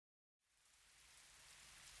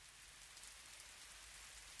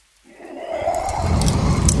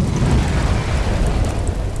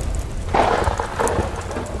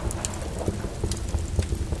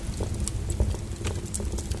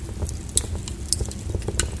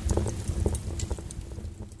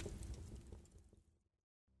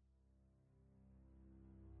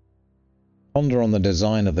Ponder on the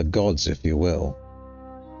design of the gods, if you will.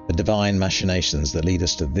 The divine machinations that lead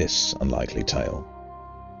us to this unlikely tale.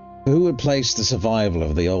 Who would place the survival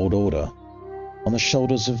of the old order on the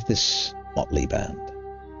shoulders of this motley band?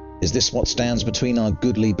 Is this what stands between our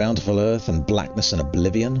goodly, bountiful earth and blackness and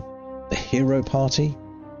oblivion? The hero party?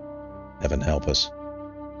 Heaven help us.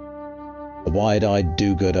 A wide-eyed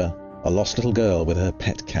do-gooder, a lost little girl with her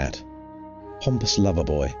pet cat, a pompous lover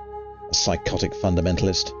boy, a psychotic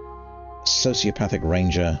fundamentalist, a sociopathic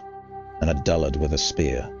ranger, and a dullard with a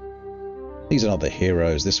spear. These are not the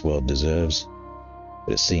heroes this world deserves,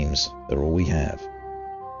 but it seems they're all we have.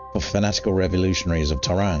 For fanatical revolutionaries of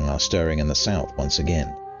Tarang are stirring in the south once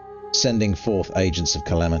again, sending forth agents of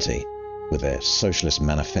calamity with their socialist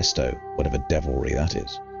manifesto, whatever devilry that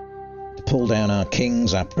is, to pull down our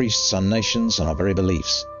kings, our priests, our nations, and our very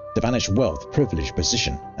beliefs, to banish wealth, privilege,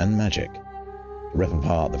 position, and magic, to rip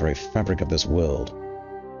apart the very fabric of this world.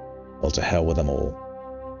 Well, to hell with them all,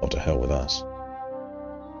 or to hell with us.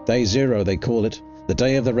 Day Zero, they call it, the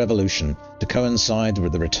day of the revolution, to coincide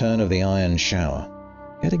with the return of the Iron Shower.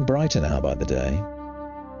 Getting brighter now by the day.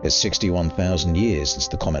 It's 61,000 years since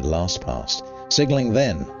the comet last passed, signalling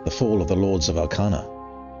then the fall of the Lords of Arcana,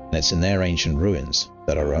 and it's in their ancient ruins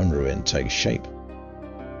that our own ruin takes shape.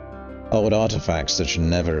 Old artifacts that should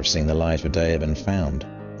never have seen the light of day have been found,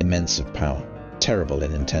 immense of power, terrible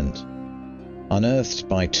in intent. Unearthed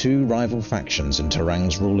by two rival factions in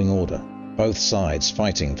Tarang's ruling order, both sides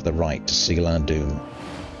fighting for the right to seal our doom.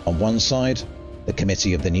 On one side, the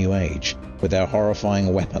Committee of the New Age, with their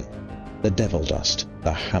horrifying weapon, the Devil Dust,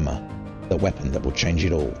 the Hammer, the weapon that will change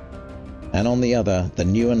it all. And on the other, the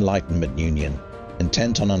New Enlightenment Union,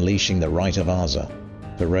 intent on unleashing the right of Aza,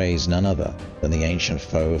 to raise none other than the ancient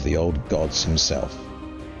foe of the old gods himself.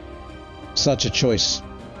 Such a choice,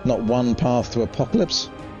 not one path to apocalypse,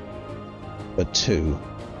 but two.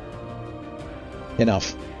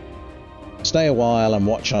 Enough. Stay a while and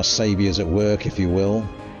watch our saviors at work, if you will.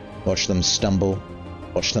 Watch them stumble,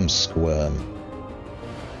 watch them squirm.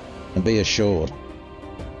 And be assured,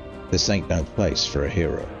 this ain't no place for a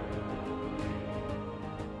hero.